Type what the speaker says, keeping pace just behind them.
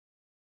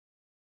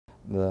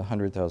the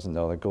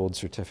 $100,000 gold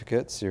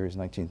certificate, Series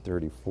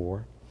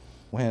 1934.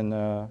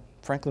 When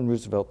Franklin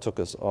Roosevelt took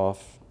us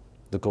off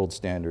the gold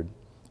standard,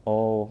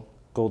 all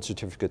gold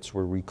certificates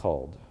were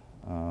recalled.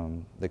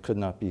 They could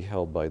not be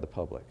held by the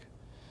public,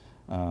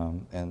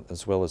 and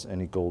as well as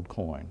any gold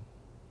coin.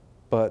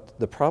 But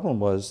the problem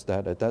was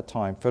that at that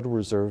time, Federal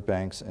Reserve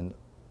banks and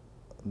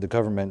the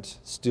government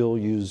still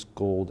used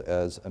gold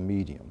as a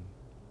medium.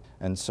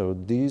 And so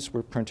these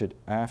were printed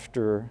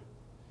after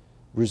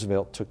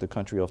Roosevelt took the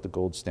country off the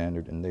gold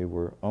standard, and they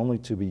were only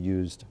to be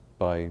used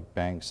by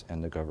banks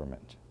and the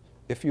government.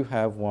 If you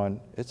have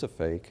one, it's a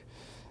fake.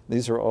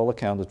 These are all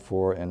accounted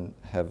for and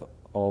have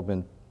all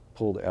been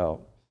pulled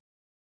out.